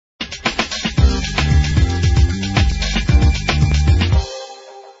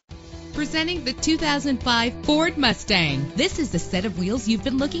Presenting the 2005 Ford Mustang. This is the set of wheels you've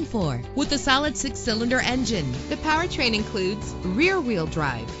been looking for, with a solid 6-cylinder engine. The powertrain includes rear-wheel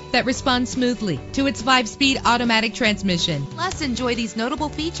drive that responds smoothly to its 5-speed automatic transmission. Plus, enjoy these notable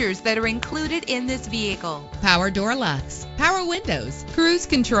features that are included in this vehicle: power door locks, power windows, cruise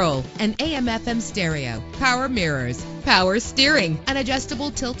control, an AM/FM stereo, power mirrors, power steering, an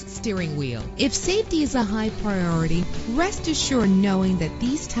adjustable tilt steering wheel. If safety is a high priority, rest assured knowing that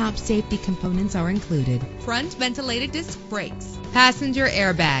these top safety components are included: front ventilated disc brakes, passenger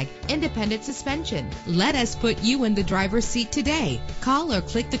airbag, independent suspension. Let us put you in the driver's seat today. Call or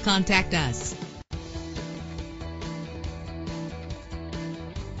click to contact us.